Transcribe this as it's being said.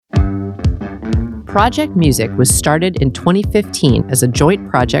Project Music was started in 2015 as a joint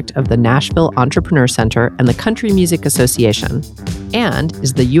project of the Nashville Entrepreneur Center and the Country Music Association, and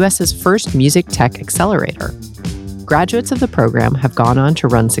is the U.S.'s first music tech accelerator. Graduates of the program have gone on to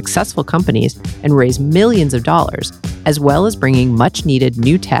run successful companies and raise millions of dollars, as well as bringing much-needed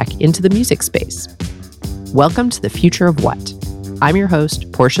new tech into the music space. Welcome to the Future of What? I'm your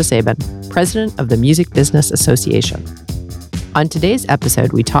host, Portia Sabin, president of the Music Business Association. On today's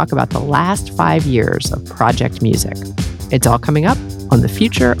episode, we talk about the last 5 years of Project Music. It's all coming up on the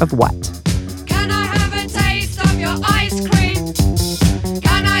Future of What? Can I have a taste of your ice cream?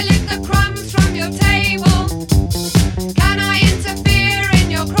 Can I lick the crumbs from your table? Can I interfere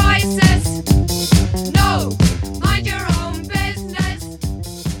in your crisis? No, mind your own business.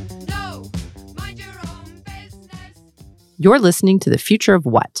 No, mind your own business. You're listening to the Future of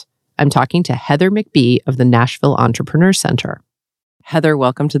What? I'm talking to Heather McBee of the Nashville Entrepreneur Center. Heather,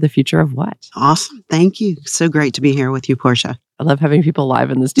 welcome to the Future of What? Awesome. Thank you. So great to be here with you, Portia. I love having people live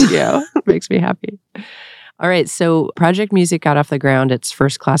in the studio. It makes me happy. All right. So Project Music got off the ground. Its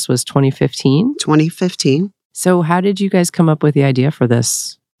first class was 2015. 2015. So how did you guys come up with the idea for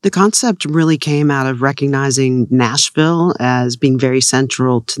this? The concept really came out of recognizing Nashville as being very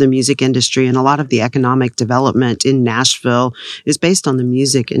central to the music industry, and a lot of the economic development in Nashville is based on the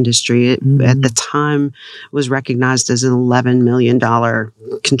music industry. It, at the time, was recognized as an $11 million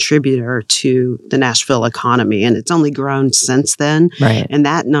contributor to the Nashville economy, and it's only grown since then. Right. And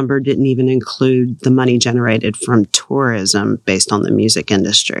that number didn't even include the money generated from tourism based on the music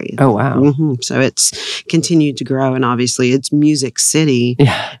industry. Oh, wow. So it's continued to grow, and obviously it's Music City.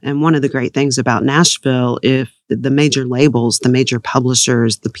 Yeah. And one of the great things about Nashville, if the major labels, the major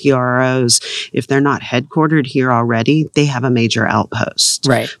publishers, the PROs, if they're not headquartered here already, they have a major outpost.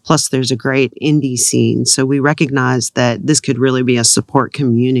 Right. Plus, there's a great indie scene. So we recognize that this could really be a support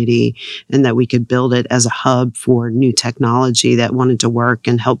community and that we could build it as a hub for new technology that wanted to work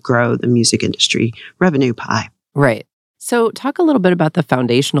and help grow the music industry revenue pie. Right. So talk a little bit about the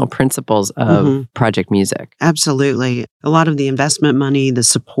foundational principles of Project Music. Absolutely. A lot of the investment money, the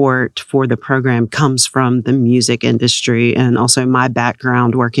support for the program comes from the music industry. And also my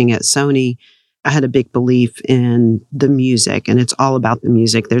background working at Sony, I had a big belief in the music, and it's all about the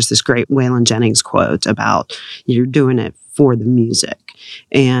music. There's this great Waylon Jennings quote about you're doing it for the music.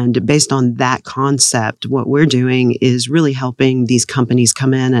 And based on that concept, what we're doing is really helping these companies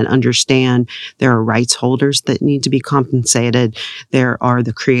come in and understand there are rights holders that need to be compensated. There are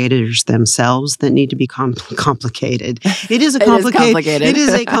the creators themselves that need to be complicated. It is a complicated. It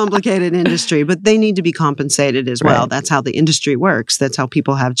is a complicated industry, but they need to be compensated as well. Right. That's how the industry works. That's how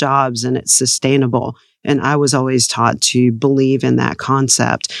people have jobs, and it's sustainable. And I was always taught to believe in that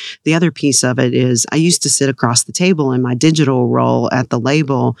concept. The other piece of it is I used to sit across the table in my digital role at the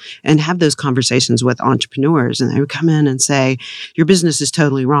label and have those conversations with entrepreneurs. And they would come in and say, your business is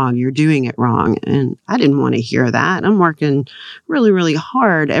totally wrong. You're doing it wrong. And I didn't want to hear that. I'm working really, really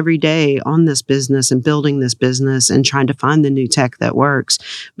hard every day on this business and building this business and trying to find the new tech that works.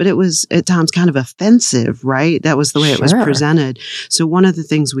 But it was at times kind of offensive, right? That was the way it was presented. So one of the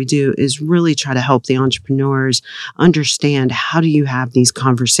things we do is really try to help the entrepreneurs understand how do you have these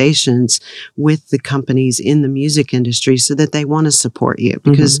conversations with the companies in the music industry so that they want to support you.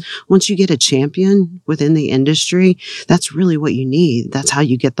 Because once you get a champion within the industry, that's really what you need. That's how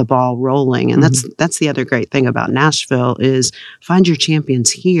you get the ball rolling. And that's the other great thing about Nashville is find your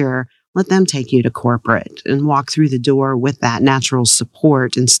champions here. Let them take you to corporate and walk through the door with that natural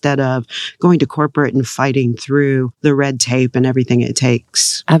support instead of going to corporate and fighting through the red tape and everything it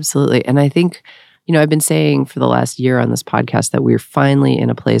takes. Absolutely. And I think, I've been saying for the last year on this podcast that we're finally in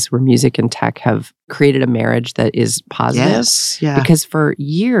a place where music and tech have created a marriage that is positive. Yes, yeah. Because for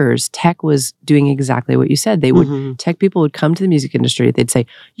years, tech was doing exactly what you said. They would, tech people would come to the music industry. They'd say,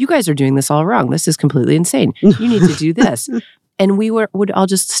 you guys are doing this all wrong. This is completely insane. You need to do this. And we would all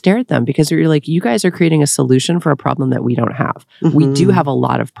just stare at them because we were like, you guys are creating a solution for a problem that we don't have. We do have a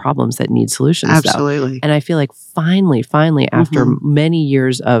lot of problems that need solutions. Absolutely. Though. And I feel like finally, after many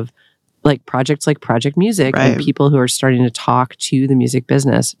years of projects like Project Music and people who are starting to talk to the music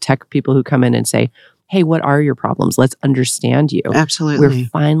business, tech people who come in and say, hey, what are your problems? Let's understand you. Absolutely. We're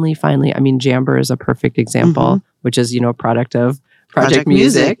finally, Jamber is a perfect example, which is, a product of Project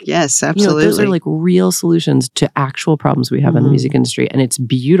Music. Yes, You know, absolutely. those are like real solutions to actual problems we have in the music industry. And it's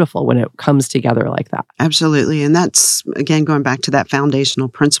beautiful when it comes together like that. Absolutely. And that's, again, going back to that foundational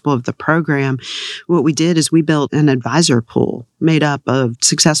principle of the program. What we did is we built an advisor pool made up of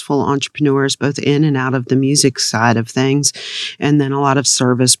successful entrepreneurs, both in and out of the music side of things, and then a lot of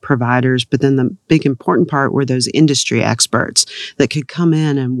service providers. But then the big important part were those industry experts that could come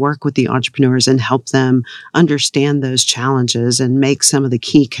in and work with the entrepreneurs and help them understand those challenges and make some of the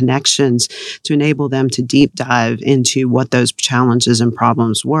key connections to enable them to deep dive into what those challenges and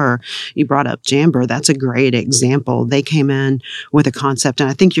problems were. You brought up Jamber. That's a great example. They came in with a concept,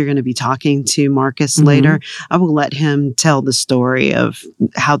 and I think you're going to be talking to Marcus later. I will let him tell the story of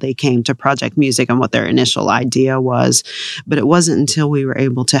how they came to Project Music and what their initial idea was. But it wasn't until we were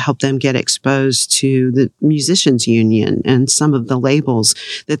able to help them get exposed to the Musicians Union and some of the labels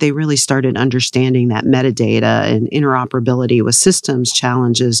that they really started understanding that metadata and interoperability with systems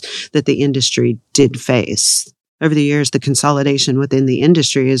challenges that the industry did face. Over the years, the consolidation within the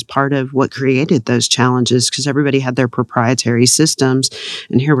industry is part of what created those challenges because everybody had their proprietary systems.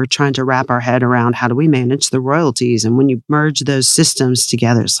 And here we're trying to wrap our head around how do we manage the royalties? And when you merge those systems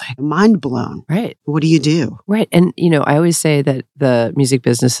together, it's like mind blown. Right. What do you do? Right. And, you know, I always say that the music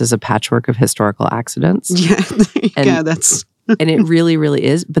business is a patchwork of historical accidents. Yeah, there you go. That's and it really, really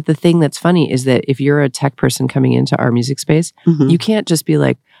is. But the thing that's funny is that if you're a tech person coming into our music space, you can't just be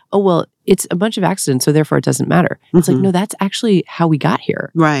like, oh, well, it's a bunch of accidents, so therefore it doesn't matter. It's like, no, that's actually how we got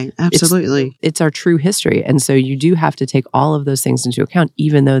here. Right. Absolutely. It's our true history. And so you do have to take all of those things into account,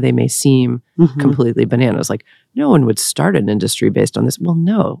 even though they may seem completely bananas. Like, no one would start an industry based on this. Well,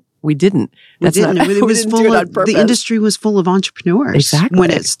 no, we didn't. It was full of, the industry was full of entrepreneurs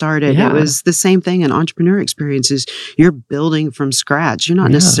when it started. Yeah. It was the same thing in entrepreneur experiences. You're building from scratch. You're not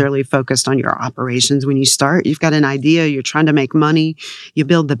necessarily focused on your operations when you start. You've got an idea. You're trying to make money. You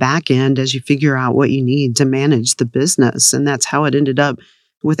build the back end as you figure out what you need to manage the business. And that's how it ended up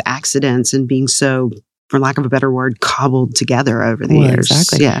with accidents and being so, for lack of a better word, cobbled together over the years.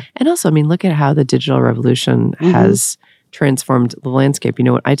 Exactly. Yeah. And also, I mean, look at how the digital revolution has transformed the landscape. You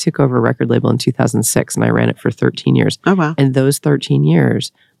know what? I took over a record label in 2006 and I ran it for 13 years. Oh, wow. And those 13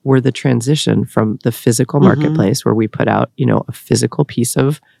 years were the transition from the physical marketplace where we put out, you know, a physical piece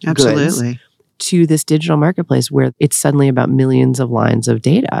of goods to this digital marketplace where it's suddenly about millions of lines of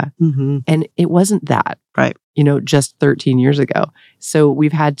data. And it wasn't that, right? You know, just 13 years ago. So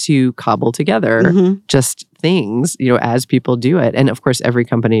we've had to cobble together just things, you know, as people do it. And of course, every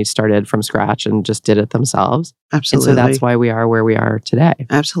company started from scratch and just did it themselves. Absolutely. And so that's why we are where we are today.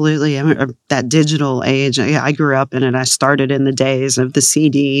 Absolutely. I mean, that digital age, I grew up in it. I started in the days of the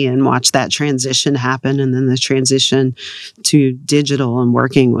CD and watched that transition happen. And then the transition to digital and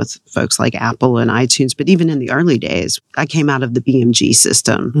working with folks like Apple and iTunes. But even in the early days, I came out of the BMG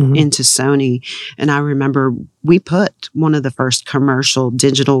system into Sony. And I remember we put one of the first commercial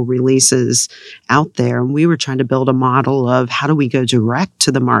digital releases out there, and we were trying to build a model of how do we go direct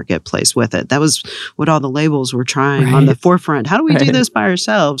to the marketplace with it. That was what all the labels were trying on the forefront. How do we do this by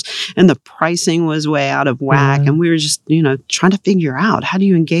ourselves? And the pricing was way out of whack. And we were just, you know, trying to figure out how do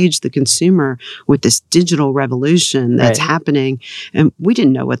you engage the consumer with this digital revolution that's happening. And we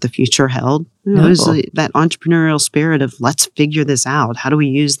didn't know what the future held. It was that entrepreneurial spirit of let's figure this out. How do we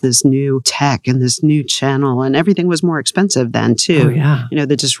use this new tech and this new channel? And everything was more expensive then too. You know,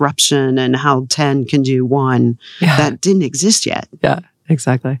 the disruption and how 10 can do 1, that didn't exist yet. Yeah,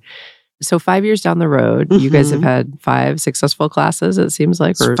 exactly. So 5 years down the road, you guys have had 5 successful classes, it seems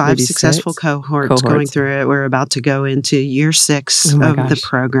like, or 5 maybe successful 6? cohorts going through it. We're about to go into year 6 of the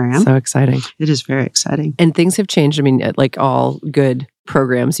program. So exciting. It is very exciting. And things have changed. I mean, like all good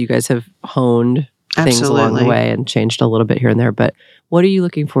programs, you guys have honed things along the way and changed a little bit here and there. But what are you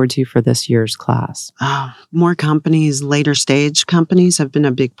looking forward to for this year's class? More companies, later stage companies have been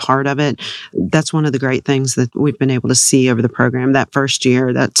a big part of it. That's one of the great things that we've been able to see over the program. That first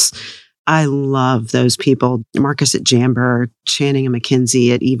year, I love those people. Marcus at Jamber, Channing and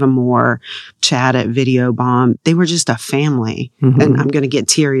McKinsey at Eva Moore, Chad at Video Bomb. They were just a family. And I'm going to get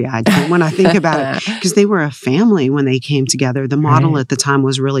teary-eyed when I think about it because they were a family when they came together. The model at the time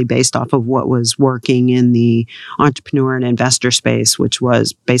was really based off of what was working in the entrepreneur and investor space, which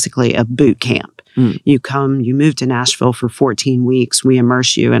was basically a boot camp. You move to Nashville for 14 weeks. We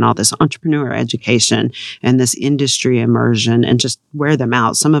immerse you in all this entrepreneur education and this industry immersion and just wear them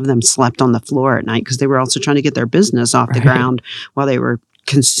out. Some of them slept on the floor at night because they were also trying to get their business off the ground while they were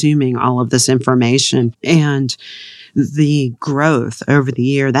consuming all of this information. And the growth over the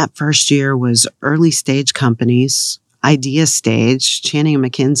year, that first year was early stage companies, idea stage. Channing and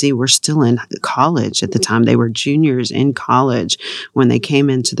Mackenzie were still in college at the time. They were juniors in college when they came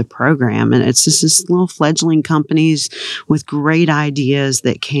into the program. And it's just this little fledgling companies with great ideas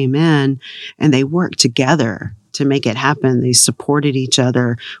that came in, and they worked together to make it happen. They supported each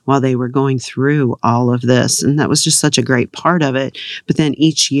other while they were going through all of this. And that was just such a great part of it. But then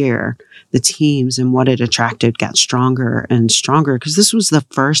each year, the teams and what it attracted got stronger and stronger, because this was the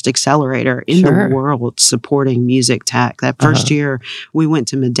first accelerator in the world supporting music tech. That first year, we went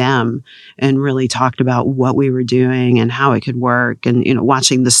to Medem and really talked about what we were doing and how it could work. And,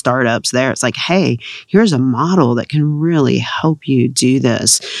 watching the startups there, it's like, hey, here's a model that can really help you do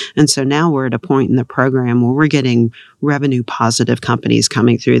this. And so now we're at a point in the program where we're getting revenue positive companies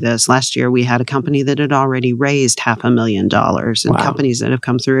coming through this. Last year, we had a company that had already raised $500,000, and companies that have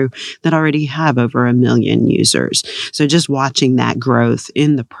come through that already have over 1 million users. So just watching that growth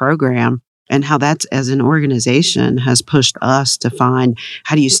in the program and how that's, as an organization, has pushed us to find,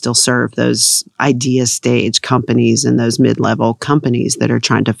 how do you still serve those idea stage companies and those mid-level companies that are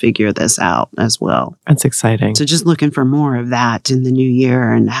trying to figure this out as well. That's exciting. So just looking for more of that in the new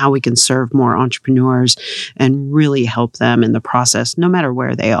year, and how we can serve more entrepreneurs and really help them in the process, no matter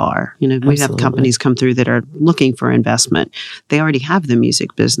where they are. We have companies come through that are looking for investment. They already have the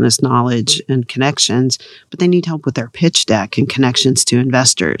music business knowledge and connections, but they need help with their pitch deck and connections to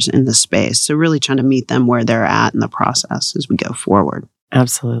investors in the space. So really trying to meet them where they're at in the process as we go forward.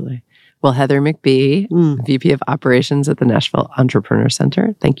 Absolutely. Well, Heather McBee, VP of Operations at the Nashville Entrepreneur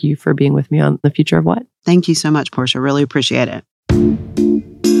Center, thank you for being with me on The Future of What? Thank you so much, Portia. Really appreciate it.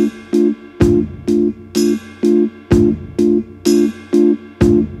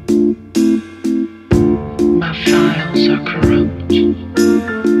 My files are corrupt.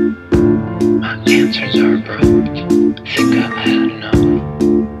 My answers are abrupt. Think I've had enough.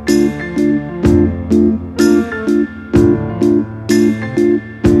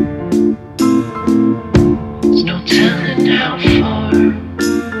 There's no telling how far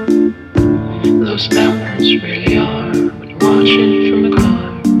those mountains really are when you're watching from a car.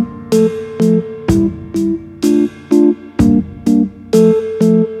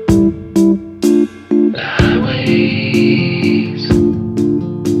 The highways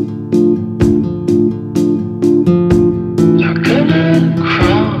are gonna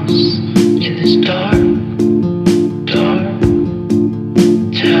cross in this dark, dark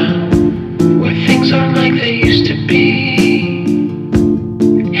town where things aren't like they used to be.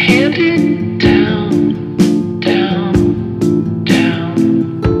 Handed down, down, down.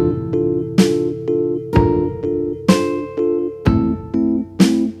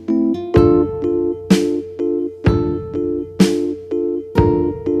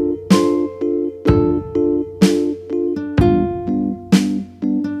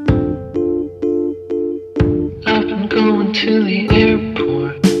 I've been going to the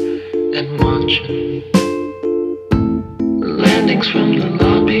airport and watching landings from the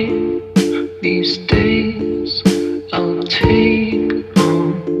lobby. These days I'll take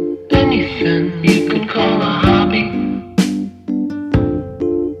on anything you could call a hobby.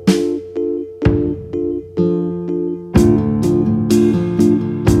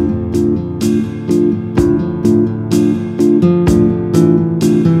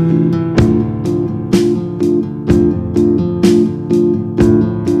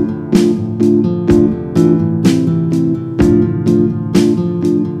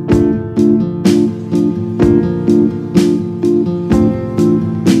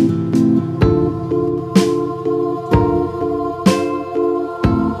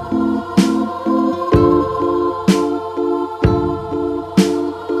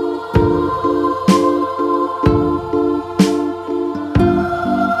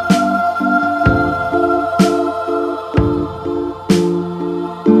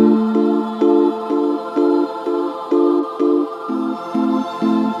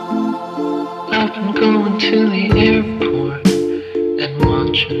 I've been going to the airport and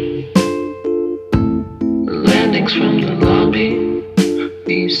watching landings from the lobby.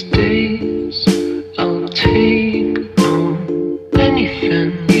 These days I'll take on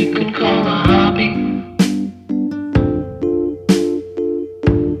anything you could call a hobby.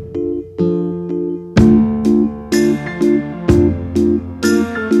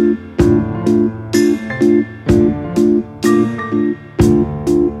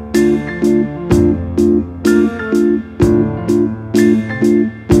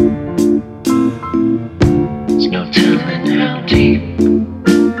 There's no telling how deep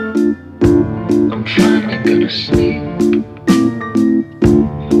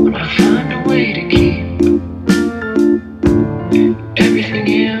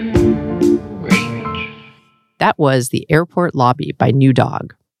was The Airport Lobby by New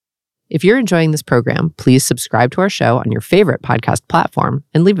Dog. If you're enjoying this program, please subscribe to our show on your favorite podcast platform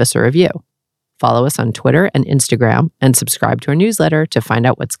and leave us a review. Follow us on Twitter and Instagram and subscribe to our newsletter to find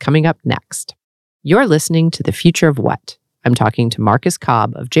out what's coming up next. You're listening to The Future of What? I'm talking to Marcus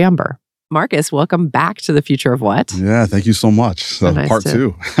Cobb of Jamber. Marcus, welcome back to The Future of What? Yeah, thank you so much. So nice part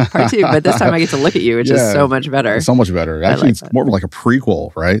two. Part two, but this time I get to look at you, which is so much better. So much better. Actually, it's more of like a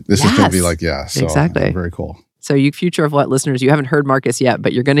prequel, right? This is going to be like, so exactly. Very cool. So you Future of What listeners, you haven't heard Marcus yet,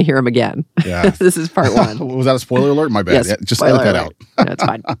 but you're going to hear him again. Yeah. This is part one. Was that a spoiler alert? My bad. Yes, yeah, just edit that out. No, it's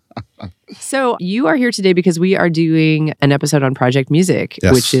fine. So you are here today because we are doing an episode on Project Music,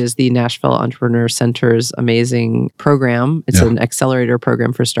 which is the Nashville Entrepreneur Center's amazing program. It's an accelerator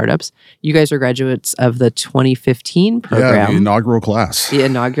program for startups. You guys are graduates of the 2015 program. Yeah, the inaugural class. The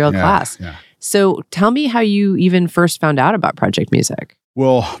inaugural class. Yeah. So tell me how you even first found out about Project Music.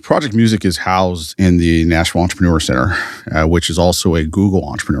 Well, Project Music is housed in the Nashville Entrepreneur Center, which is also a Google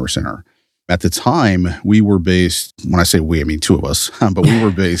Entrepreneur Center. At the time, we were based, when I say we, I mean two of us, but we were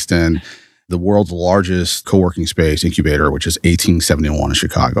based in the world's largest co-working space incubator, which is 1871 in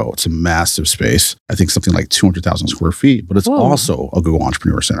Chicago. It's a massive space. I think something like 200,000 square feet, but it's also a Google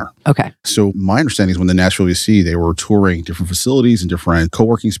Entrepreneur Center. Okay. So my understanding is when the Nashville VC, they were touring different facilities and different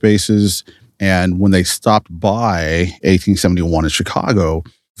co-working spaces. And when they stopped by 1871 in Chicago,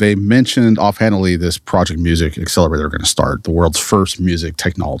 they mentioned offhandedly this Project Music accelerator they're going to start, the world's first music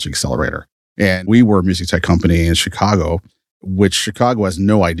technology accelerator. And we were a music tech company in Chicago, which Chicago has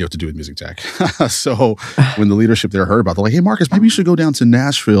no idea what to do with music tech. So when the leadership there heard about it, they're like, hey, Marcus, maybe you should go down to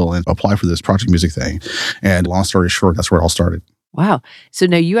Nashville and apply for this Project Music thing. And long story short, that's where it all started. Wow. So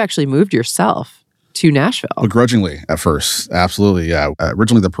now you actually moved yourself to Nashville. Begrudgingly at first. Absolutely. Yeah.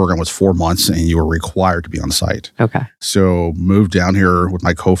 Originally, the program was 4 months and you were required to be on site. Okay. So moved down here with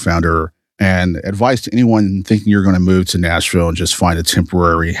my co-founder and advice to anyone thinking you're going to move to Nashville and just find a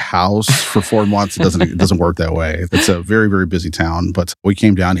temporary house for 4 months. It doesn't work that way. It's a very, very busy town. But we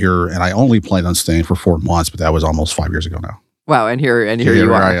came down here and I only planned on staying for 4 months, but that was almost 5 years ago now. Wow, and here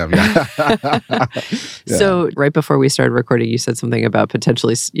you are. I am. Yeah. Yeah. So right before we started recording, you said something about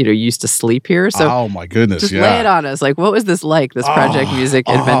potentially, you used to sleep here. So oh my goodness, just lay it on us. Like, what was this like? This Project Music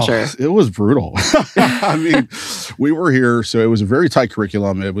adventure? It was brutal. I mean, we were here, so it was a very tight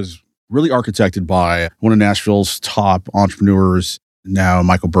curriculum. It was really architected by one of Nashville's top entrepreneurs. Now,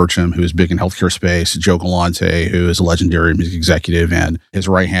 Michael Burcham, who is big in healthcare space, Joe Galante, who is a legendary music executive, and his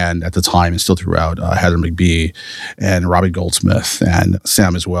right hand at the time and still throughout, Heather McBee and Robbie Goldsmith and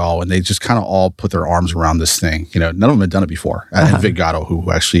Sam as well. And they just kind of all put their arms around this thing. You know, none of them had done it before. And Vic Gatto,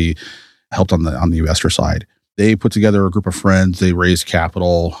 who actually helped on the investor side. They put together a group of friends. They raised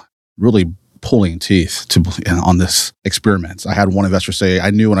capital, really pulling teeth on this experiment. I had one investor say, I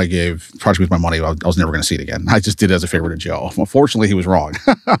knew when I gave Project Music my money, I was never going to see it again. I just did it as a favor to Joe. Unfortunately, he was wrong.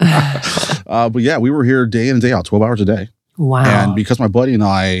 But yeah, we were here day in and day out, 12 hours a day. Wow. And because my buddy and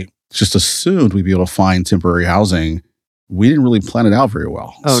I just assumed we'd be able to find temporary housing, we didn't really plan it out very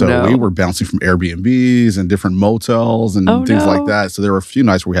well. We were bouncing from Airbnbs and different motels and things like that. So there were a few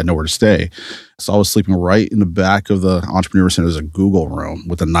nights where we had nowhere to stay. So I was sleeping right in the back of the Entrepreneur Center. There's a Google room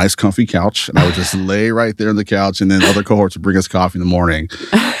with a nice comfy couch. And I would just lay right there on the couch. And then other cohorts would bring us coffee in the morning.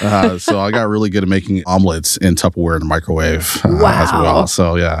 So I got really good at making omelets in Tupperware in the microwave as well.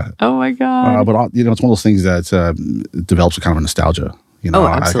 So yeah. Oh my God. But it's one of those things that develops a kind of a nostalgia. You know,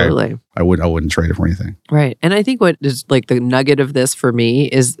 absolutely. I wouldn't trade it for anything. Right. And I think what is like the nugget of this for me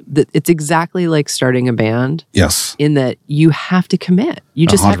is that it's exactly like starting a band. Yes. In that you have to commit. You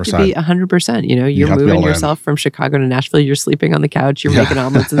just 100%. Have to be 100%. You know, you're moving yourself from Chicago to Nashville. You're sleeping on the couch. You're making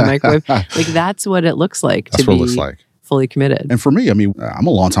omelets in the microwave. Like that's what it looks like to be fully committed. And for me, I mean, I'm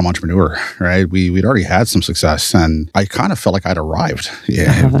a longtime entrepreneur, right? We'd already had some success and I kind of felt like I'd arrived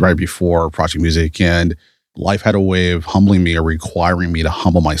right before Project Music. And life had a way of humbling me or requiring me to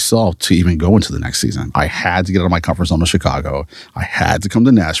humble myself to even go into the next season. I had to get out of my comfort zone of Chicago. I had to come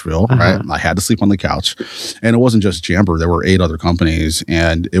to Nashville, right? I had to sleep on the couch. And it wasn't just Jamber. There were 8 other companies.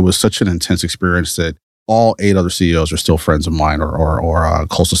 And it was such an intense experience that all 8 other CEOs are still friends of mine or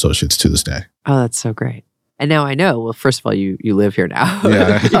close associates to this day. Oh, that's so great. And now I know, well, first of all, you live here now.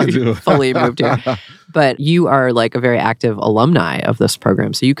 Yeah, I do. Fully moved here. But you are like a very active alumni of this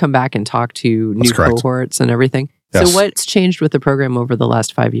program. So you come back and talk to new cohorts and everything. Yes. So what's changed with the program over the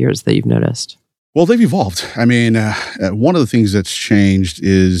last 5 years that you've noticed? Well, they've evolved. I mean, one of the things that's changed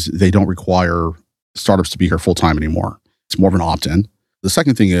is they don't require startups to be here full-time anymore. It's more of an opt-in. The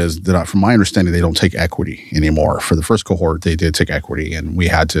second thing is that from my understanding, they don't take equity anymore. For the first cohort, they did take equity and we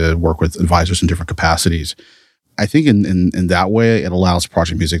had to work with advisors in different capacities. I think in that way, it allows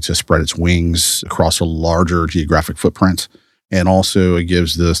project music to spread its wings across a larger geographic footprint. And also it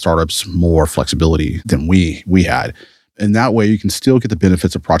gives the startups more flexibility than we had. And that way you can still get the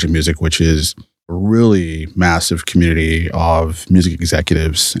benefits of project music, which is a really massive community of music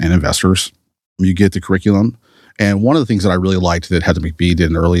executives and investors. You get the curriculum. And one of the things that I really liked that Heather McBee did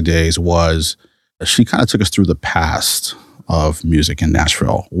in the early days was she kind of took us through the past of music in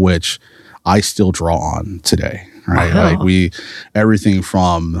Nashville, which I still draw on today, right? Wow. Like everything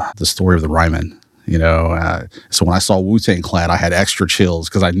from the story of the Ryman, so when I saw Wu-Tang Clan, I had extra chills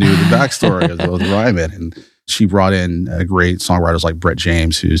because I knew the backstory of the Ryman. And she brought in great songwriters like Brett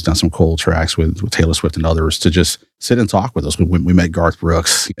James, who's done some cool tracks with Taylor Swift and others, to just sit and talk with us. We met Garth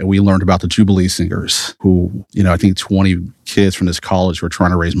Brooks, and we learned about the Jubilee Singers, who, I think 20 kids from this college were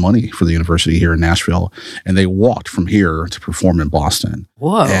trying to raise money for the university here in Nashville. And they walked from here to perform in Boston.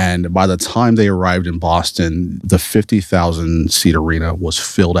 Whoa. And by the time they arrived in Boston, the 50,000 seat arena was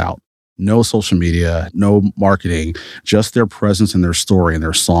filled out. No social media, no marketing, just their presence and their story and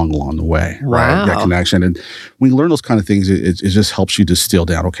their song along the way. Wow. Right? That connection. And when you learn those kind of things, it just helps you distill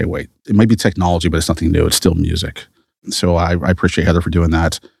down, okay, wait, it might be technology, but it's nothing new. It's still music. So I appreciate Heather for doing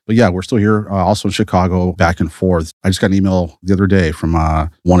that. But yeah, we're still here, also in Chicago, back and forth. I just got an email the other day from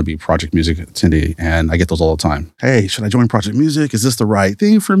a wannabe Project Music attendee, and I get those all the time. Hey, should I join Project Music? Is this the right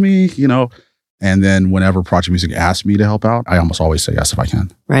thing for me? And then whenever Project Music asks me to help out, I almost always say yes if I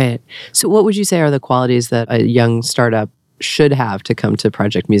can. Right. So what would you say are the qualities that a young startup should have to come to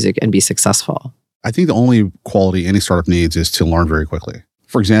Project Music and be successful? I think the only quality any startup needs is to learn very quickly.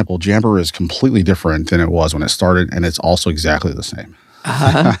 For example, Jamber is completely different than it was when it started, and it's also exactly the same.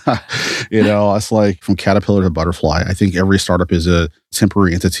 Uh-huh. It's like from caterpillar to butterfly. I think every startup is a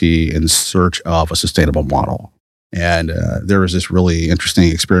temporary entity in search of a sustainable model. And there was this really interesting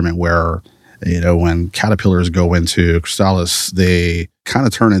experiment where when caterpillars go into chrysalis, they kind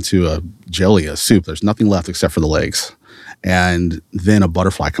of turn into a jelly, a soup. There's nothing left except for the legs. And then a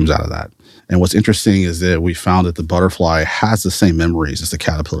butterfly comes out of that. And what's interesting is that we found that the butterfly has the same memories as the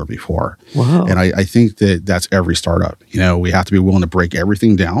caterpillar before. Wow. And I think that that's every startup. We have to be willing to break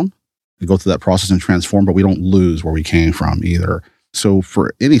everything down and go through that process and transform, but we don't lose where we came from either. So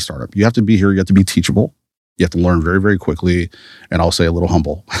for any startup, you have to be here. You have to be teachable. You have to learn very, very quickly, and I'll say a little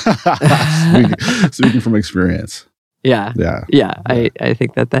humble, speaking from experience. Yeah. Yeah. I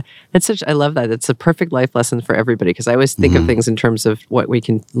think I love that. It's a perfect life lesson for everybody, because I always think of things in terms of what we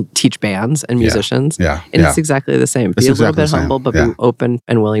can teach bands and musicians. Yeah. And it's exactly the same. Be a little bit humble, but be open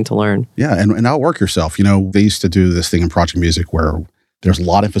and willing to learn. Yeah. And outwork yourself. They used to do this thing in project music where there's a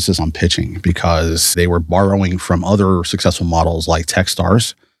lot of emphasis on pitching, because they were borrowing from other successful models like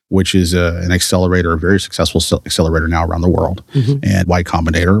Techstars, which is an accelerator, a very successful accelerator now around the world, and Y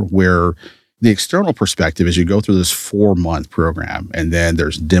Combinator, where the external perspective is you go through this 4-month program, and then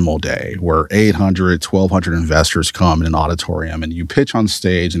there's demo day where 800, 1,200 investors come in an auditorium, and you pitch on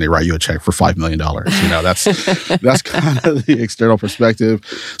stage and they write you a check for $5 million. That's kind of the external perspective.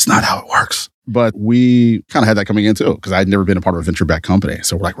 It's not how it works. But we kind of had that coming in too, because I'd never been a part of a venture-backed company.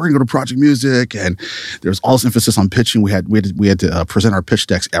 So we're like, we're going to go to Project Music, and there's all this emphasis on pitching. We had to present our pitch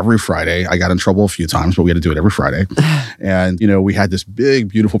decks every Friday. I got in trouble a few times, but we had to do it every Friday. And we had this big,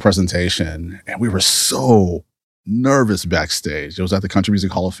 beautiful presentation, and we were so nervous backstage. It was at the Country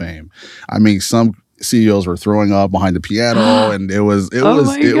Music Hall of Fame. I mean, some CEOs were throwing up behind the piano, and it was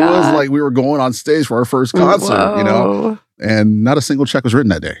like we were going on stage for our first concert. Whoa. And not a single check was written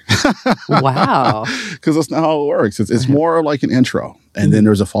that day. Wow. Because that's not how it works. It's more like an intro. And then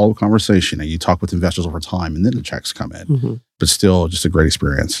there's a follow-up conversation, and you talk with investors over time, and then the checks come in. But still, just a great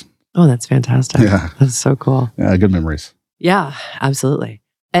experience. Oh, that's fantastic. Yeah. That's so cool. Yeah, good memories. Yeah, absolutely.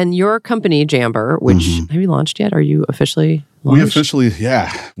 And your company, Jamber, which have you launched yet? Are you officially launched? We officially,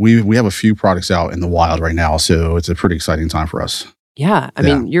 we have a few products out in the wild right now. So it's a pretty exciting time for us. Yeah. I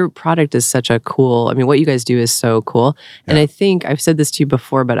mean, your product is such a cool, what you guys do is so cool. And I think I've said this to you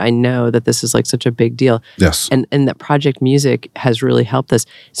before, but I know that this is like such a big deal. Yes. And that Project Music has really helped us.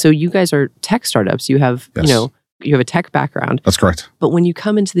 So you guys are tech startups. You have, you have a tech background. That's correct. But when you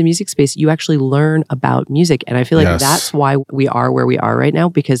come into the music space, you actually learn about music. And I feel like that's why we are where we are right now,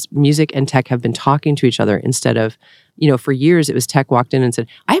 because music and tech have been talking to each other instead of, for years it was tech walked in and said,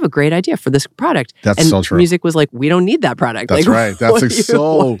 I have a great idea for this product. That's so true. Music was like, we don't need that product. That's right. That's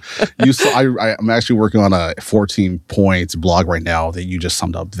so. I'm actually working on a 14-point blog right now that you just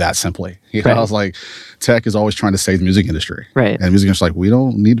summed up that simply. Right. I was like, tech is always trying to save the music industry. Right. And the music industry is like, we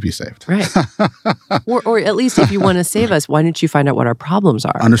don't need to be saved. Right. or at least if you want to save us, why don't you find out what our problems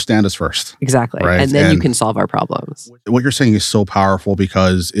are? Understand us first. Exactly. Right? And then you can solve our problems. What you're saying is so powerful,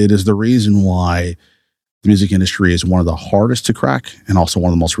 because it is the reason why the music industry is one of the hardest to crack and also one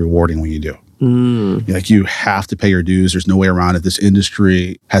of the most rewarding when you do. Like you have to pay your dues. There's no way around it. This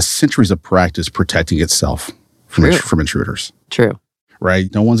industry has centuries of practice protecting itself from intruders. True.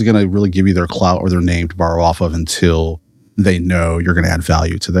 Right? No one's going to really give you their clout or their name to borrow off of until they know you're going to add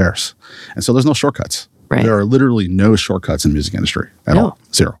value to theirs. And so there's no shortcuts. Right. There are literally no shortcuts in the music industry at all.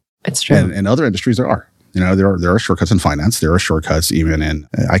 Zero. It's true. And in other industries, there are. There are shortcuts in finance. There are shortcuts even in,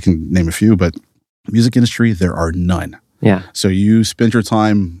 I can name a few, but music industry, there are none. Yeah. So you spend your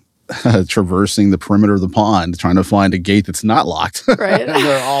time traversing the perimeter of the pond trying to find a gate that's not locked. Right. And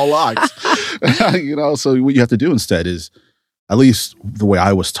they're all locked. So what you have to do instead is, at least the way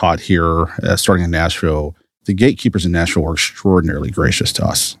I was taught here, starting in Nashville, the gatekeepers in Nashville were extraordinarily gracious to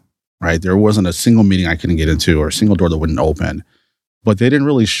us, right? There wasn't a single meeting I couldn't get into or a single door that wouldn't open. But they didn't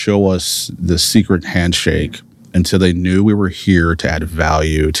really show us the secret handshake until they knew we were here to add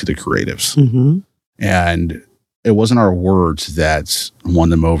value to the creatives. And it wasn't our words that won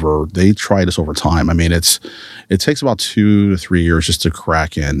them over. They tried us over time. I mean, it takes about 2 to 3 years just to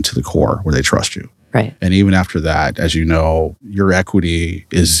crack into the core where they trust you. Right. And even after that, as you know, your equity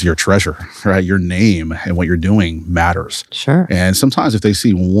is your treasure, right? Your name and what you're doing matters. Sure. And sometimes if they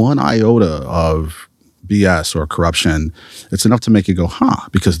see one iota of BS or corruption, it's enough to make you go,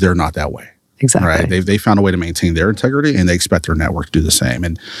 because they're not that way. Exactly. Right. They found a way to maintain their integrity and they expect their network to do the same.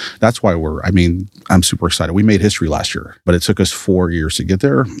 And that's why I'm super excited. We made history last year, but it took us 4 years to get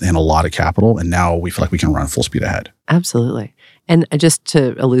there and a lot of capital. And now we feel like we can run full speed ahead. Absolutely. And just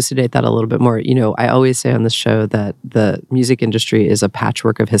to elucidate that a little bit more, I always say on this show that the music industry is a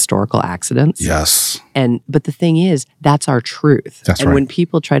patchwork of historical accidents. Yes. But the thing is, that's our truth. That's right. And when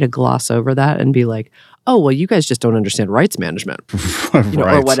people try to gloss over that and be like, oh, well, you guys just don't understand rights management, or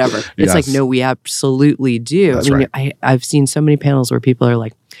whatever. It's like, no, we absolutely do. That's I've seen so many panels where people are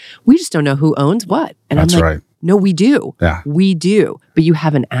like, we just don't know who owns what. And I'm like, no, we do. Yeah. We do. But you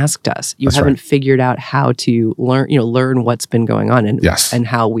haven't asked us. You haven't figured out how to learn what's been going on and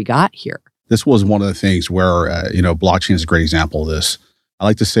how we got here. This was one of the things where, blockchain is a great example of this. I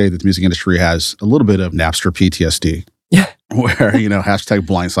like to say that the music industry has a little bit of Napster PTSD. Yeah. Where, hashtag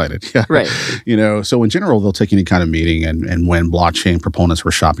blindsided. Yeah. Right. So in general, they'll take any kind of meeting and when blockchain proponents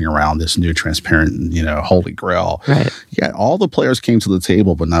were shopping around this new transparent, holy grail. Right. Yeah. All the players came to the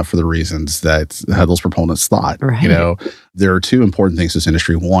table, but not for the reasons that those proponents thought. Right. There are two important things in this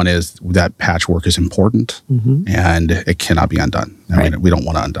industry. One is that patchwork is important and it cannot be undone. I mean, we don't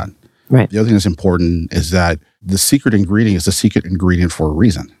want it undone. Right. The other thing that's important is that the secret ingredient is the secret ingredient for a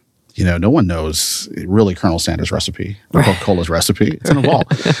reason. No one knows really Colonel Sanders' recipe or Coca-Cola's recipe. It's in a vault.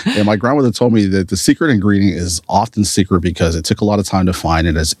 And my grandmother told me that the secret ingredient is often secret because it took a lot of time to find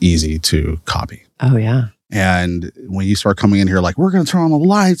and it's easy to copy. Oh, yeah. And when you start coming in here like, we're going to turn on the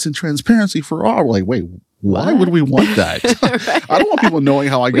lights and transparency for all, we're like, wait, why would we want that? Right. I don't want people knowing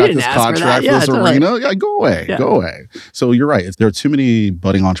how I got this contract for this arena. Yeah, go away. Yeah. Go away. So you're right. There are too many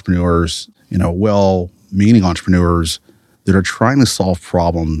budding entrepreneurs, well-meaning entrepreneurs that are trying to solve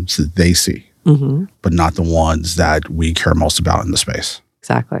problems that they see, but not the ones that we care most about in the space.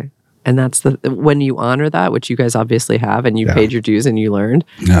 Exactly. And that's when you honor that, which you guys obviously have, and you paid your dues and you learned,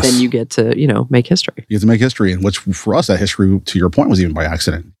 then you get to, make history. You get to make history. And which for us, that history, to your point, was even by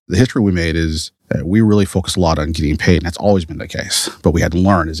accident. The history we made is that we really focus a lot on getting paid, and that's always been the case. But we had to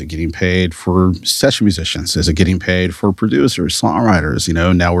learn, is it getting paid for session musicians? Is it getting paid for producers, songwriters?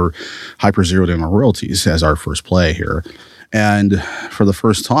 Now we're hyper zeroed in on royalties as our first play here. And for the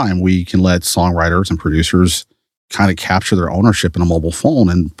first time, we can let songwriters and producers kind of capture their ownership in a mobile phone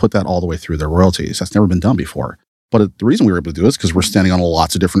and put that all the way through their royalties. That's never been done before. But the reason we were able to do it is because we're standing on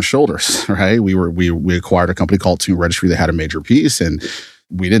lots of different shoulders, right? We acquired a company called Tune Registry that had a major piece, and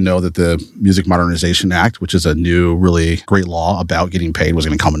we didn't know that the Music Modernization Act, which is a new, really great law about getting paid, was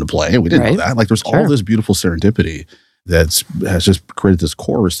going to come into play. We didn't know that. Like, there's all this beautiful serendipity that has just created this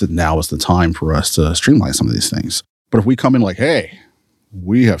chorus that now is the time for us to streamline some of these things. But if we come in like, hey,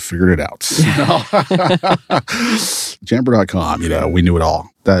 we have figured it out. Jamber.com, we knew it all.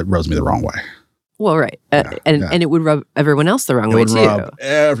 That rubs me the wrong way. Well, right. And it would rub everyone else the wrong way, too. It would rub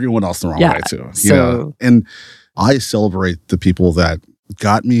everyone else the wrong way, too. And I celebrate the people that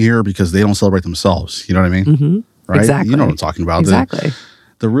got me here because they don't celebrate themselves. You know what I mean? Mm-hmm. Right? Exactly. You know what I'm talking about. Exactly.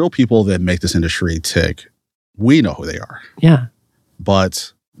 The real people that make this industry tick, we know who they are. Yeah.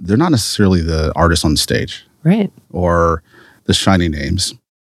 But they're not necessarily the artists on the stage. Right. Or the shiny names.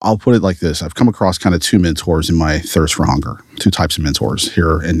 I'll put it like this. I've come across kind of two mentors in my thirst for hunger, two types of mentors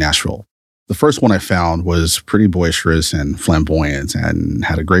here in Nashville. The first one I found was pretty boisterous and flamboyant and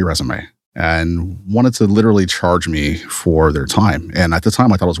had a great resume. and wanted to literally charge me for their time. And at the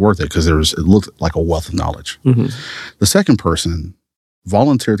time, I thought it was worth it because it looked like a wealth of knowledge. Mm-hmm. The second person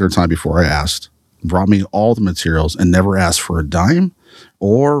volunteered their time before I asked, brought me all the materials, and never asked for a dime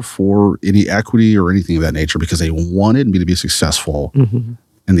or for any equity or anything of that nature because they wanted me to be successful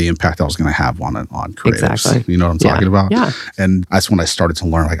and the impact I was going to have on creatives. Exactly. You know what I'm talking about? Yeah. And that's when I started to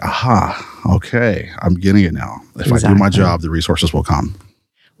learn, like, aha, okay, I'm getting it now. If I do my job, the resources will come.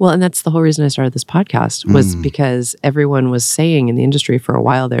 Well, and that's the whole reason I started this podcast was because everyone was saying in the industry for a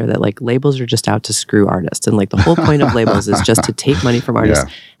while there that like labels are just out to screw artists. And like the whole point of labels is just to take money from artists.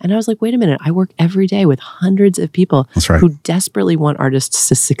 Yeah. And I was like, wait a minute, I work every day with hundreds of people who desperately want artists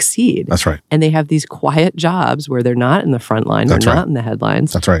to succeed. That's right. And they have these quiet jobs where they're not in the front line, they're not in the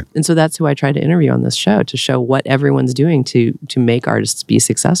headlines. That's right. And so that's who I try to interview on this show to show what everyone's doing to make artists be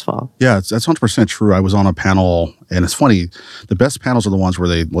successful. Yeah, that's 100% true. I was on a panel, and it's funny, the best panels are the ones where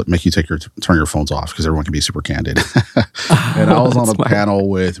they make you turn your phones off because everyone can be super candid. And I was on a panel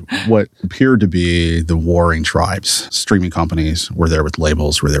with what appeared to be the warring tribes. Streaming companies were there with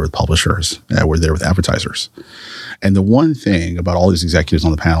labels, were there with publishers, were there with advertisers. And the one thing about all these executives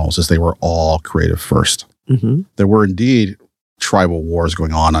on the panels is they were all creative first. Mm-hmm. There were indeed tribal wars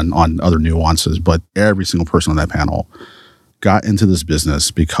going on other nuances, but every single person on that panel got into this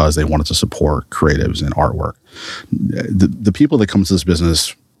business because they wanted to support creatives and artwork. The people that come to this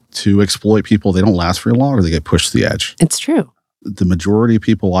business to exploit people, they don't last very long or they get pushed to the edge. It's true. The majority of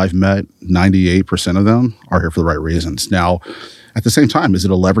people I've met, 98% of them are here for the right reasons. Now, at the same time, is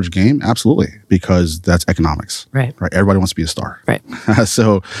it a leverage game? Absolutely, because that's economics. Right. Everybody wants to be a star. Right.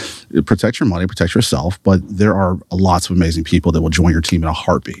 So protect your money, protect yourself, but there are lots of amazing people that will join your team in a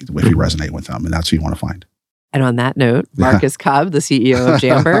heartbeat if you resonate with them, and that's who you want to find. And on that note, Marcus Cobb, the CEO of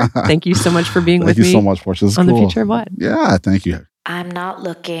Jamber, thank you so much for being with me. Thank you so much, Portia. This is on cool. The Future of What? Yeah, thank you. I'm not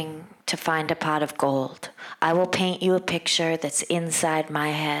looking to find a pot of gold. I will paint you a picture that's inside my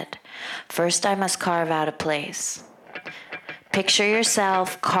head. First, I must carve out a place. Picture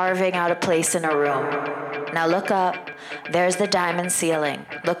yourself carving out a place in a room. Now look up. There's the diamond ceiling.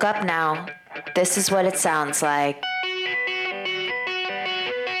 Look up now. This is what it sounds like.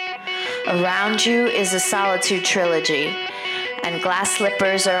 Around you is a solitude trilogy, and glass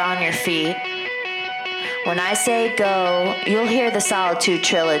slippers are on your feet. When I say go, you'll hear the solitude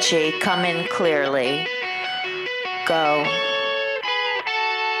trilogy come in clearly. Go.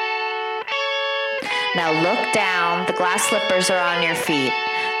 Now look down, the glass slippers are on your feet.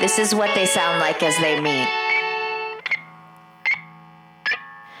 This is what they sound like as they meet.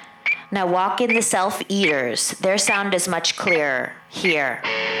 Now walk in the self-eaters. Their sound is much clearer. Here.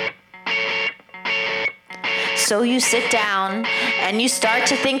 So you sit down and you start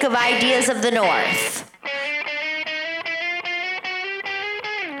to think of ideas of the North.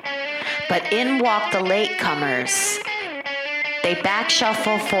 But in walk the latecomers. They back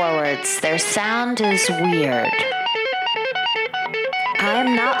shuffle forwards. Their sound is weird. I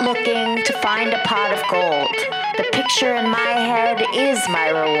am not looking to find a pot of gold. The picture in my head is my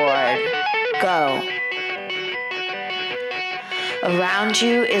reward. Go. Around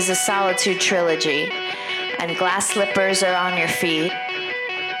you is a solitude trilogy, and glass slippers are on your feet.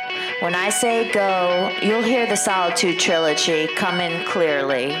 When I say go, you'll hear the solitude trilogy come in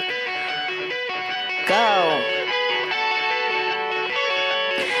clearly. Go.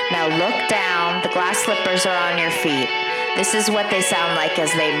 Now look down, the glass slippers are on your feet. This is what they sound like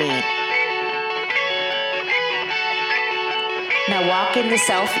as they meet. Now walk in the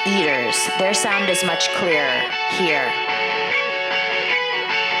self-eaters. Their sound is much clearer. Here.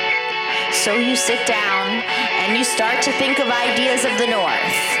 So you sit down and you start to think of ideas of the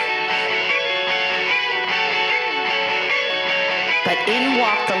North. But in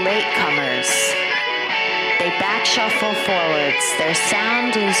walk the latecomers. They back shuffle forwards. Their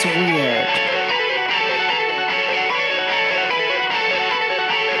sound is weird.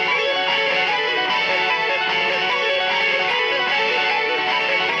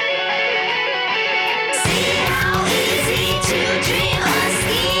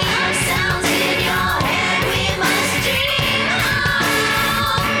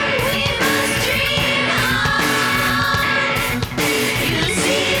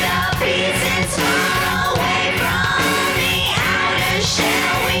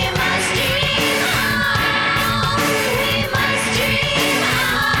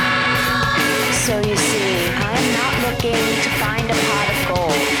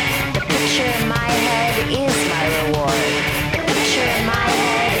 Picture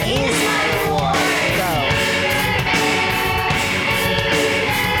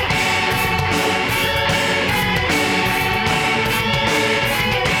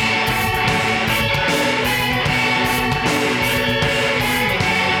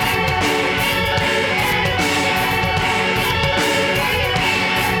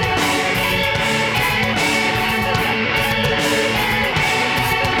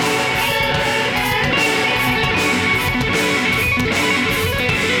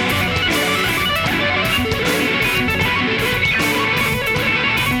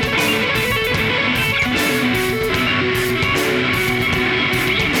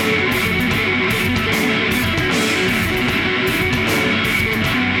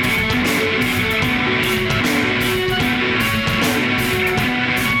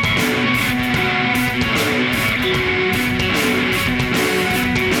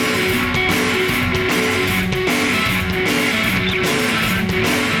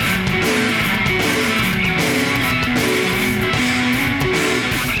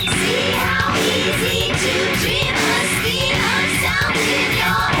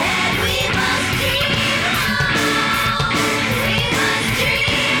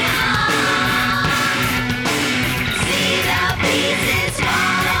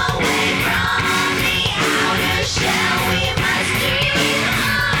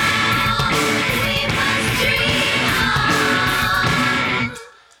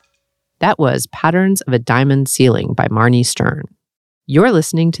That was Patterns of a Diamond Ceiling by Marnie Stern. You're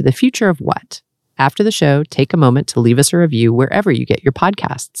listening to The Future of What? After the show, take a moment to leave us a review wherever you get your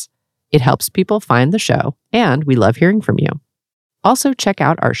podcasts. It helps people find the show, and we love hearing from you. Also, check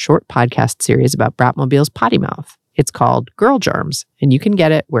out our short podcast series about Bratmobile's potty mouth. It's called Girl Germs, and you can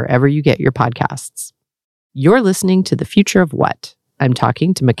get it wherever you get your podcasts. You're listening to The Future of What? I'm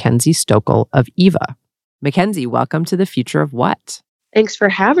talking to Mackenzie Stokel of Eva. Mackenzie, welcome to The Future of What? Thanks for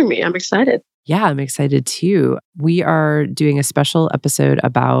having me. I'm excited. Yeah, I'm excited too. We are doing a special episode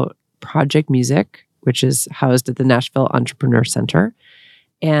about Project Music, which is housed at the Nashville Entrepreneur Center.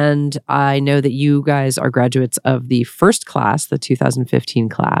 And I know that you guys are graduates of the first class, the 2015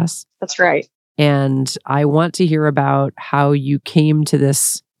 class. That's right. And I want to hear about how you came to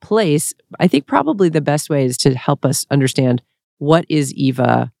this place. I think probably the best way is to help us understand what is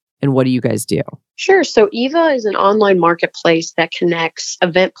Eva and what do you guys do? Sure. So Eva is an online marketplace that connects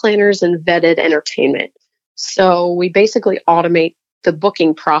event planners and vetted entertainment. So we basically automate the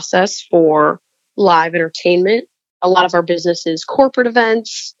booking process for live entertainment. A lot of our business is corporate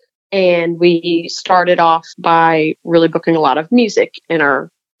events, and we started off by really booking a lot of music and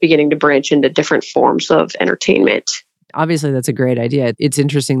are beginning to branch into different forms of entertainment. Obviously, that's a great idea. It's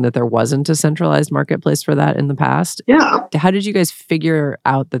interesting that there wasn't a centralized marketplace for that in the past. Yeah. How did you guys figure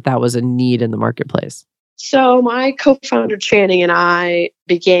out that that was a need in the marketplace? So my co-founder Channing and I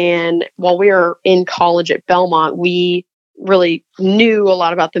began while we were in college at Belmont. We really knew a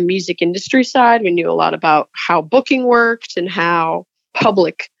lot about the music industry side. We knew a lot about how booking worked and how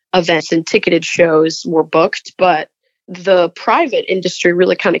public events and ticketed shows were booked. But the private industry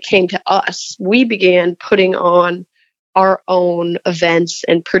really kind of came to us. We began putting on our own events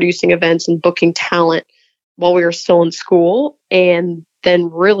and producing events and booking talent while we were still in school, and then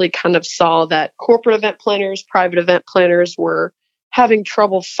really kind of saw that corporate event planners, private event planners were having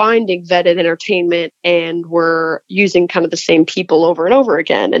trouble finding vetted entertainment and were using kind of the same people over and over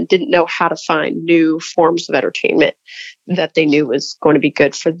again and didn't know how to find new forms of entertainment that they knew was going to be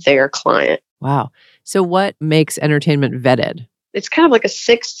good for their client. Wow. So what makes entertainment vetted? It's kind of like a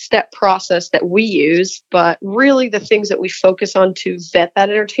 6-step process that we use, but really the things that we focus on to vet that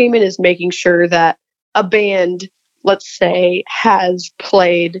entertainment is making sure that a band, let's say, has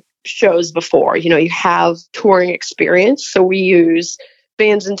played shows before. You know, you have touring experience. So we use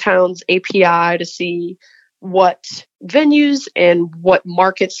Bands in Town's API to see what venues and what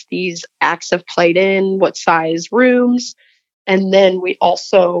markets these acts have played in, what size rooms. And then we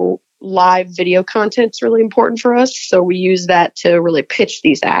also live video content is really important for us. So we use that to really pitch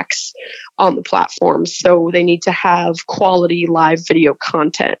these acts on the platform. So they need to have quality live video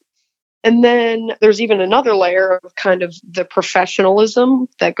content. And then there's even another layer of kind of the professionalism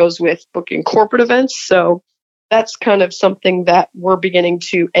that goes with booking corporate events. So that's kind of something that we're beginning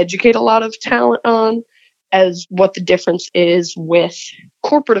to educate a lot of talent on, as what the difference is with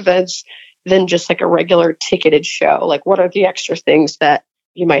corporate events than just like a regular ticketed show. Like, what are the extra things that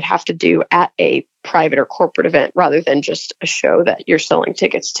you might have to do at a private or corporate event rather than just a show that you're selling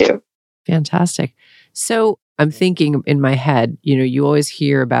tickets to? Fantastic. So I'm thinking in my head, you know, you always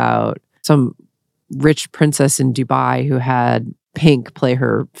hear about some rich princess in Dubai who had Pink play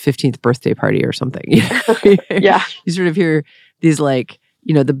her 15th birthday party or something. Yeah. You sort of hear these, like,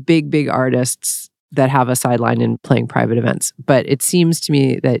 you know, the big artists that have a sideline in playing private events. But it seems to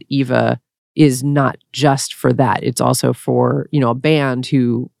me that Eva is not just for that. It's also for, you know, a band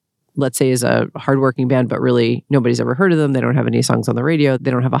who, let's say, is a hardworking band, but really nobody's ever heard of them. They don't have any songs on the radio.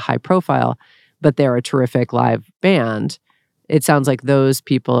 They don't have a high profile, but they're a terrific live band. It sounds like those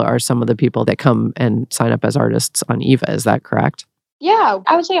people are some of the people that come and sign up as artists on Eva. Is that correct? Yeah,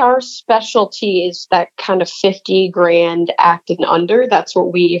 I would say our specialty is that kind of 50 grand act and under. That's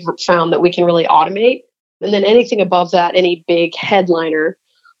what we have found that we can really automate. And then anything above that, any big headliner,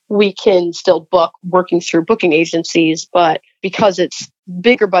 we can still book working through booking agencies. But because it's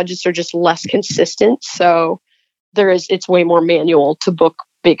bigger budgets are just less consistent. So it's way more manual to book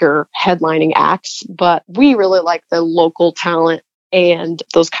bigger headlining acts. But we really like the local talent and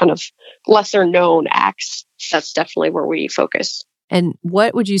those kind of lesser known acts. That's definitely where we focus. And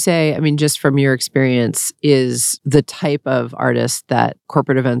what would you say, I mean, just from your experience, is the type of artist that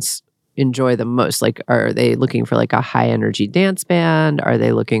corporate events enjoy the most? Like, are they looking for like a high energy dance band? Are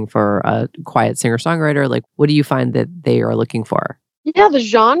they looking for a quiet singer-songwriter? Like, what do you find that they are looking for? Yeah, the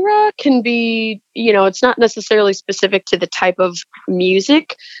genre can be, you know, it's not necessarily specific to the type of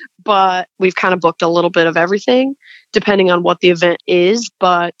music, but we've kind of booked a little bit of everything depending on what the event is.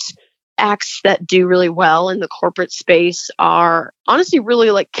 But acts that do really well in the corporate space are honestly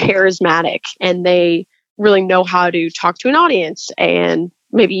really like charismatic, and they really know how to talk to an audience and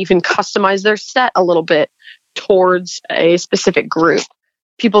maybe even customize their set a little bit towards a specific group.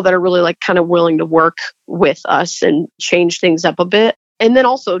 People that are really like kind of willing to work with us and change things up a bit. And then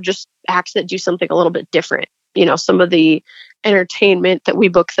also just acts that do something a little bit different. Some of the entertainment that we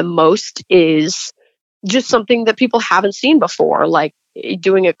book the most is just something that people haven't seen before, like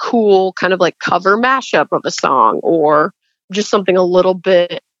doing a cool kind of like cover mashup of a song, or just something a little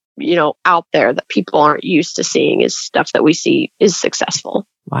bit, out there that people aren't used to seeing is stuff that we see is successful.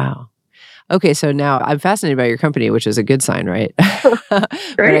 Wow. Okay, so now I'm fascinated by your company, which is a good sign, right? But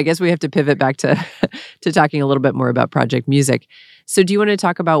I guess we have to pivot back to talking a little bit more about Project Music. So do you want to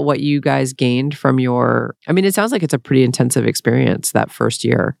talk about what you guys gained from it sounds like it's a pretty intensive experience that first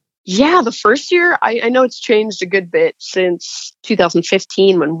year. Yeah, the first year, I know it's changed a good bit since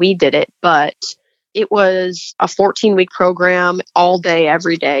 2015 when we did it, but it was a 14-week program all day,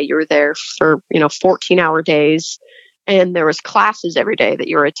 every day. You were there for, 14-hour days. And there was classes every day that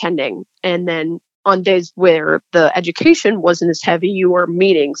you were attending. And then on days where the education wasn't as heavy, you were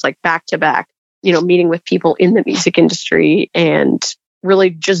meetings like back to back, meeting with people in the music industry and really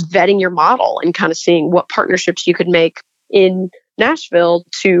just vetting your model and kind of seeing what partnerships you could make in Nashville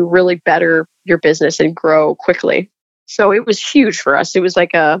to really better your business and grow quickly. So it was huge for us. It was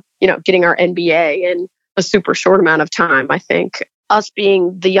like getting our MBA in a super short amount of time. I think us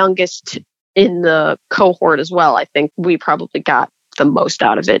being the youngest in the cohort as well, I think we probably got the most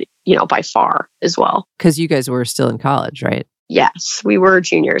out of it, by far as well. Because you guys were still in college, right? Yes, we were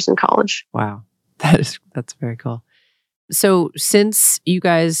juniors in college. Wow. That's very cool. So since you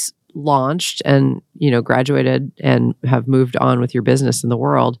guys launched and, graduated and have moved on with your business in the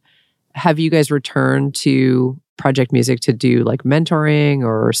world, have you guys returned to Project Music to do like mentoring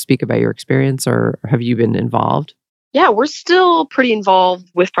or speak about your experience, or have you been involved? Yeah, we're still pretty involved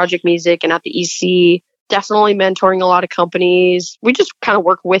with Project Music and at the EC, definitely mentoring a lot of companies. We just kind of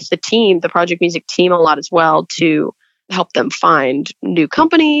work with the team, the Project Music team a lot as well, to help them find new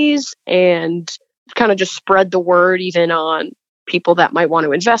companies and kind of just spread the word even on people that might want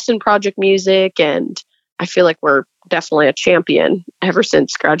to invest in Project Music. And I feel like we're definitely a champion. Ever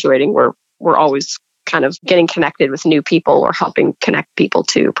since graduating, we're always kind of getting connected with new people or helping connect people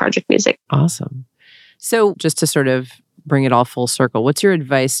to Project Music. Awesome. So just to sort of bring it all full circle, what's your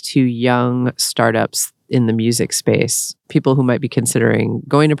advice to young startups in the music space, people who might be considering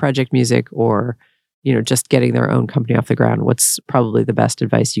going to Project Music or, just getting their own company off the ground? What's probably the best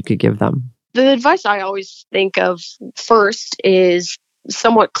advice you could give them? The advice I always think of first is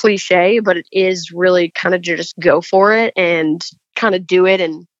somewhat cliche, but it is really kind of just go for it and kind of do it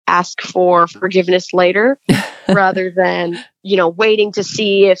and ask for forgiveness later rather than, waiting to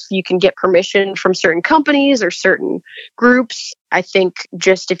see if you can get permission from certain companies or certain groups. I think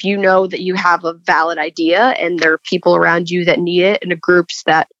just if you know that you have a valid idea and there are people around you that need it and groups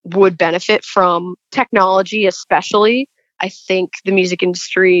that would benefit from technology, especially, I think the music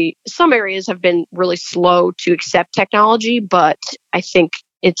industry, some areas have been really slow to accept technology, but I think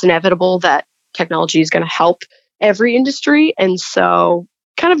it's inevitable that technology is going to help every industry. And so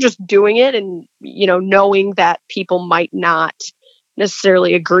kind of just doing it and, knowing that people might not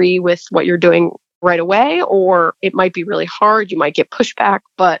necessarily agree with what you're doing right away, or it might be really hard. You might get pushback,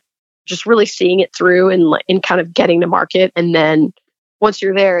 but just really seeing it through and kind of getting to market. And then once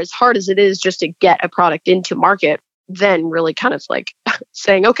you're there, as hard as it is just to get a product into market, then really kind of like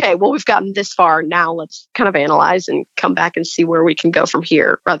saying, okay, well, we've gotten this far. Now let's kind of analyze and come back and see where we can go from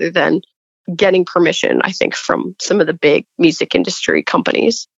here, rather than getting permission, I think, from some of the big music industry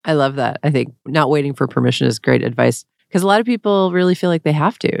companies. I love that. I think not waiting for permission is great advice, because a lot of people really feel like they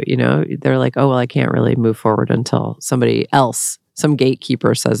have to, they're like, oh, well, I can't really move forward until somebody else, some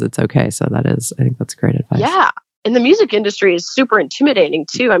gatekeeper says it's okay. So I think that's great advice. Yeah. And the music industry is super intimidating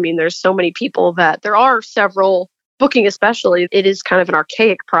too. I mean, there's so many people that there are several booking, especially, it is kind of an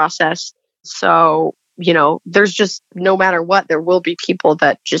archaic process. So, there's just no matter what, there will be people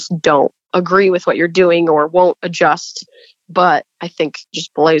that just don't agree with what you're doing or won't adjust. But I think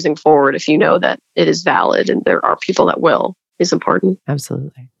just blazing forward, if you know that it is valid and there are people that will, is important.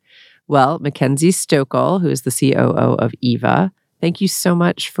 Absolutely. Well, Mackenzie Stokel, who is the COO of EVA, thank you so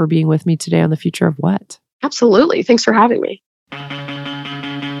much for being with me today on The Future of What? Absolutely. Thanks for having me.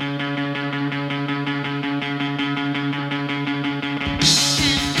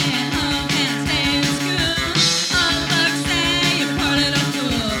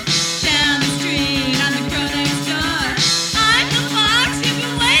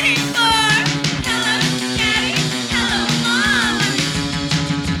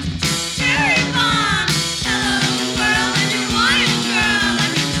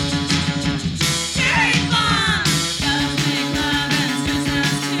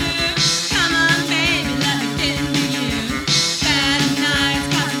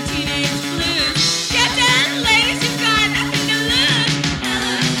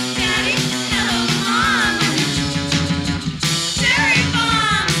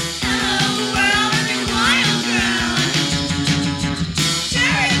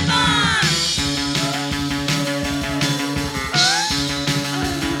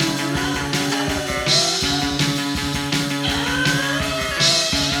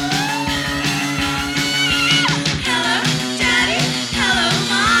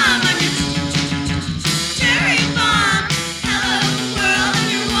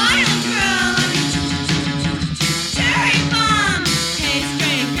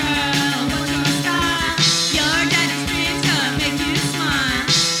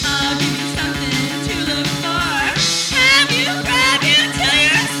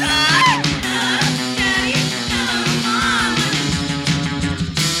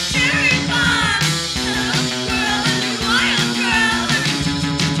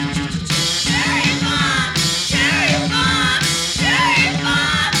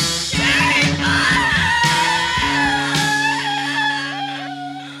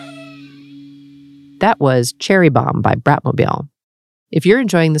 That was Cherry Bomb by Bratmobile. If you're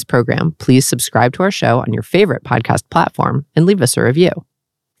enjoying this program, please subscribe to our show on your favorite podcast platform and leave us a review.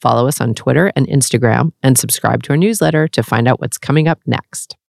 Follow us on Twitter and Instagram and subscribe to our newsletter to find out what's coming up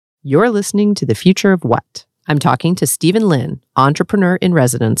next. You're listening to The Future of What? I'm talking to Stephen Lin, entrepreneur in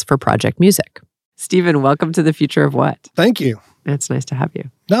residence for Project Music. Stephen, welcome to The Future of What? Thank you. It's nice to have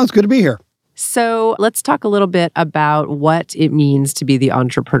you. No, it's good to be here. So let's talk a little bit about what it means to be the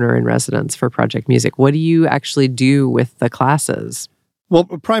entrepreneur in residence for Project Music. What do you actually do with the classes? Well,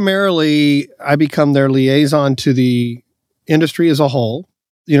 primarily, I become their liaison to the industry as a whole.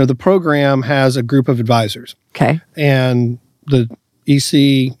 You know, the program has a group of advisors. Okay. And the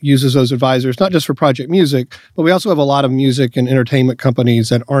EC uses those advisors, not just for Project Music, but we also have a lot of music and entertainment companies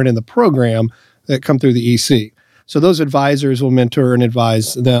that aren't in the program that come through the EC. So those advisors will mentor and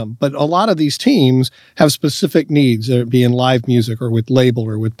advise them. But a lot of these teams have specific needs, whether it be in live music or with label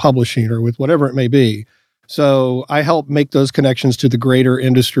or with publishing or with whatever it may be. So I help make those connections to the greater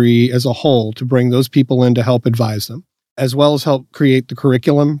industry as a whole to bring those people in to help advise them, as well as help create the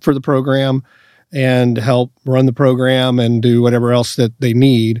curriculum for the program and help run the program and do whatever else that they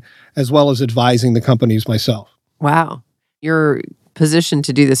need, as well as advising the companies myself. Wow. You're positioned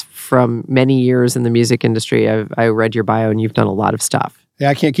to do this from many years in the music industry. I read your bio and you've done a lot of stuff. Yeah,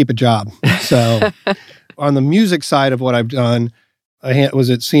 I can't keep a job. So on the music side of what I've done, I was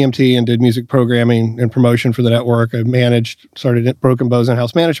at CMT and did music programming and promotion for the network. I started at Broken Bow's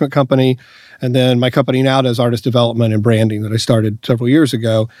in-house management company. And then my company now does artist development and branding that I started several years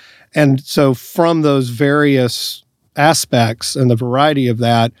ago. And so from those various aspects and the variety of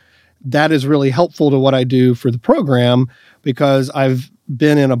that, that is really helpful to what I do for the program because I've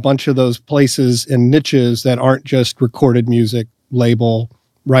been in a bunch of those places and niches that aren't just recorded music, label,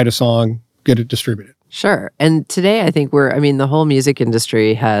 write a song, get it distributed. Sure. And today I think the whole music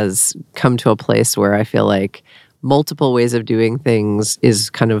industry has come to a place where I feel like multiple ways of doing things is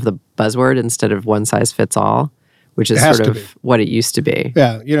kind of the buzzword instead of one size fits all, which is sort of what it used to be.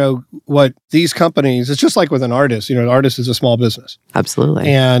 Yeah. You know, what these companies, it's just like with an artist, an artist is a small business. Absolutely.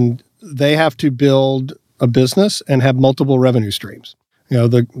 And they have to build a business and have multiple revenue streams.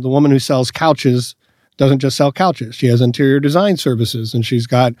 The woman who sells couches doesn't just sell couches. She has interior design services and she's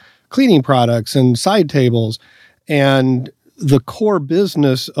got cleaning products and side tables. And the core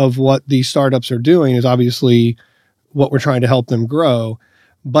business of what these startups are doing is obviously what we're trying to help them grow,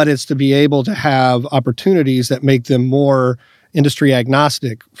 but it's to be able to have opportunities that make them more industry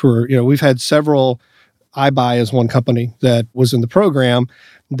agnostic. We've had several, iBuy is one company that was in the program.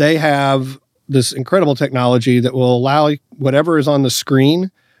 They have this incredible technology that will allow whatever is on the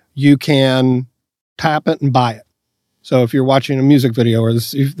screen, you can tap it and buy it. So if you're watching a music video, or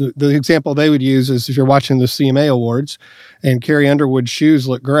the example they would use is if you're watching the CMA Awards and Carrie Underwood's shoes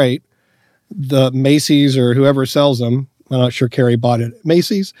look great, the Macy's or whoever sells them, I'm not sure Carrie bought it at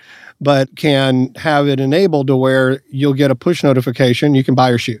Macy's, but can have it enabled to where you'll get a push notification, you can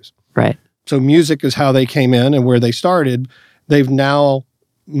buy her shoes. Right. So music is how they came in and where they started. They've now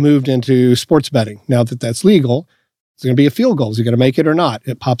moved into sports betting. Now that that's legal, it's going to be a field goal. Is he going to make it or not?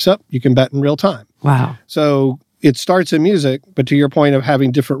 It pops up. You can bet in real time. Wow. So it starts in music, but to your point of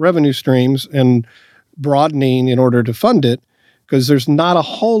having different revenue streams and broadening in order to fund it, because there's not a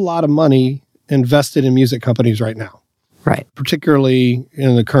whole lot of money invested in music companies right now. Right. Particularly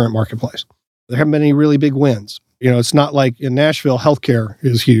in the current marketplace. There haven't been any really big wins. It's not like in Nashville, healthcare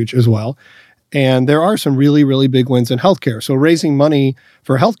is huge as well. And there are some really, really big wins in healthcare. So raising money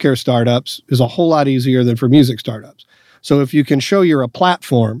for healthcare startups is a whole lot easier than for music startups. So if you can show you're a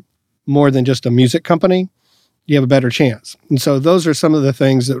platform more than just a music company, you have a better chance. And so those are some of the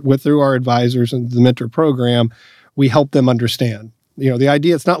things that through our advisors and the mentor program, we help them understand. The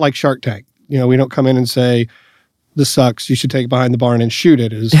idea, it's not like Shark Tank. We don't come in and say, this sucks, you should take it behind the barn and shoot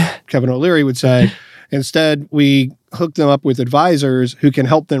it, as Kevin O'Leary would say. Instead, we hook them up with advisors who can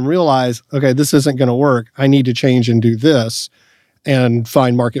help them realize, okay, this isn't going to work. I need to change and do this and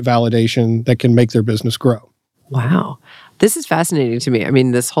find market validation that can make their business grow. Wow. This is fascinating to me.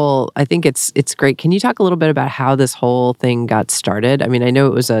 I think it's great. Can you talk a little bit about how this whole thing got started? I know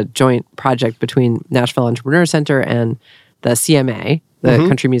it was a joint project between Nashville Entrepreneur Center and the CMA, the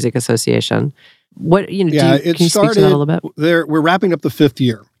Country Music Association. Can you speak to that a little bit? We're wrapping up the 5th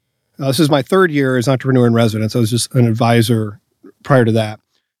year. This is my 3rd year as entrepreneur in residence. I was just an advisor prior to that.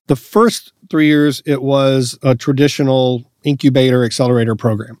 The first 3 years, it was a traditional incubator accelerator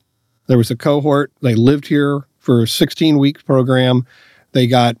program. There was a cohort. They lived here for a 16-week program. They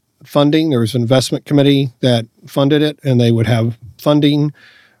got funding. There was an investment committee that funded it, and they would have funding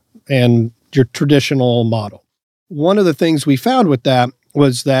and your traditional model. One of the things we found with that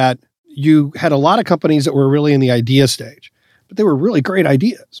was that you had a lot of companies that were really in the idea stage, but they were really great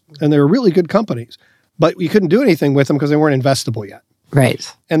ideas and they were really good companies, but you couldn't do anything with them because they weren't investable yet.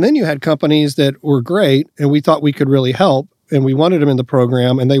 Right. And then you had companies that were great and we thought we could really help and we wanted them in the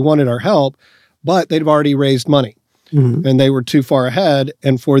program and they wanted our help, but they'd already raised money. And they were too far ahead.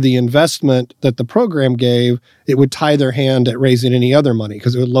 And for the investment that the program gave, it would tie their hand at raising any other money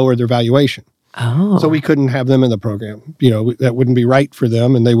because it would lower their valuation. Oh. So we couldn't have them in the program. That wouldn't be right for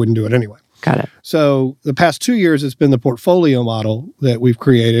them and they wouldn't do it anyway. Got it. So the past 2 years, it's been the portfolio model that we've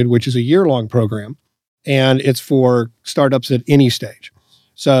created, which is a year-long program. And it's for startups at any stage.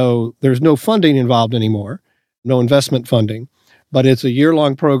 So there's no funding involved anymore, no investment funding, but it's a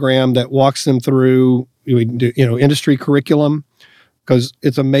year-long program that walks them through industry curriculum, because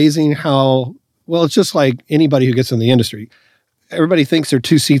it's amazing how, well, it's just like anybody who gets in the industry. Everybody thinks there are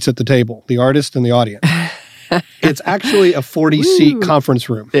 2 seats at the table, the artist and the audience. It's actually a 40-seat conference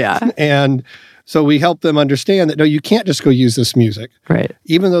room. Yeah. And so we help them understand that, no, you can't just go use this music. Right.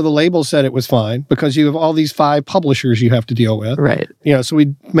 Even though the label said it was fine, because you have all these 5 publishers you have to deal with. Right. So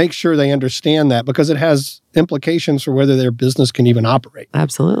we make sure they understand that because it has implications for whether their business can even operate.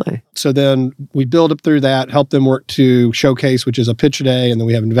 Absolutely. So then we build up through that, help them work to showcase, which is a pitch day, and then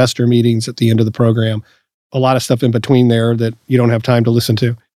we have investor meetings at the end of the program. A lot of stuff in between there that you don't have time to listen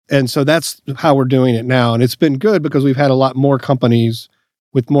to. And so that's how we're doing it now. And it's been good because we've had a lot more companies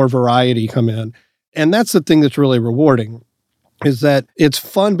with more variety come in. And that's the thing that's really rewarding, is that it's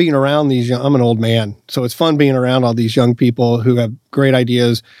fun being around these young, I'm an old man, so it's fun being around all these young people who have great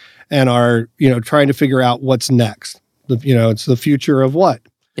ideas and are, trying to figure out what's next. It's the future of what?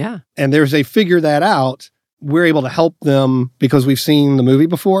 Yeah. And there's they figure that out. We're able to help them because we've seen the movie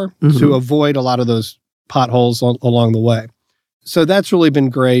before to avoid a lot of those potholes along the way. So that's really been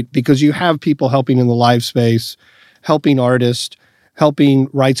great because you have people helping in the live space, helping artists, helping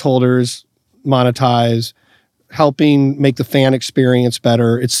rights holders monetize, helping make the fan experience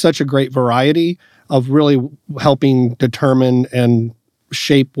better. It's such a great variety of really helping determine and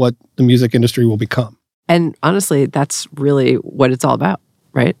shape what the music industry will become. And honestly, that's really what it's all about,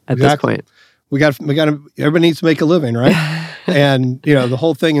 right? At this point. We got to, everybody needs to make a living, right? And, the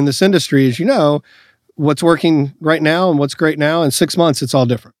whole thing in this industry is, what's working right now and what's great now, in 6 months, it's all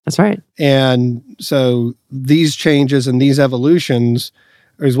different. That's right. And so these changes and these evolutions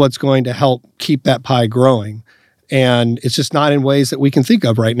is what's going to help keep that pie growing. And it's just not in ways that we can think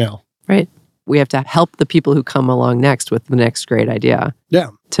of right now. Right. We have to help the people who come along next with the next great idea. Yeah.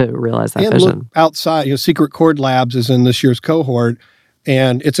 To realize that and vision. Look outside, Secret Chord Labs is in this year's cohort,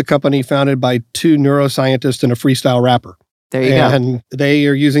 and it's a company founded by 2 neuroscientists and a freestyle rapper. There you go. And they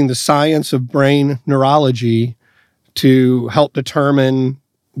are using the science of brain neurology to help determine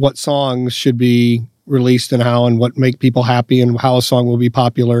what songs should be released and how, and what make people happy and how a song will be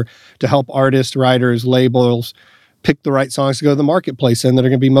popular, to help artists, writers, labels pick the right songs to go to the marketplace in that are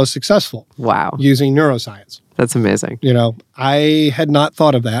going to be most successful. Wow. Using neuroscience. That's amazing. I had not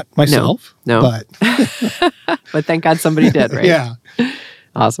thought of that myself. No. But but thank God somebody did, right? Yeah.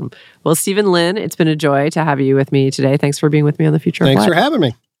 Awesome. Well, Stephen Lynn, it's been a joy to have you with me today. Thanks for being with me on The Future Thanks of What. for having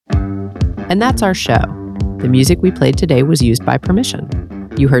me. And that's our show. The music we played today was used by permission.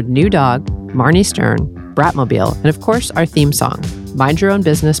 You heard New Dog, Marnie Stern, Bratmobile, and of course, our theme song, Mind Your Own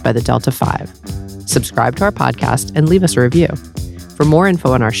Business by the Delta 5. Subscribe to our podcast and leave us a review. For more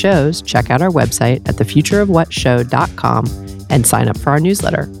info on our shows, check out our website at thefutureofwhatshow.com and sign up for our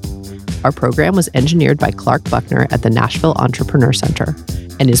newsletter. Our program was engineered by Clark Buckner at the Nashville Entrepreneur Center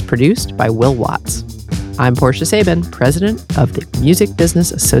and is produced by Will Watts. I'm Portia Sabin, president of the Music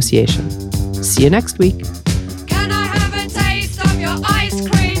Business Association. See you next week.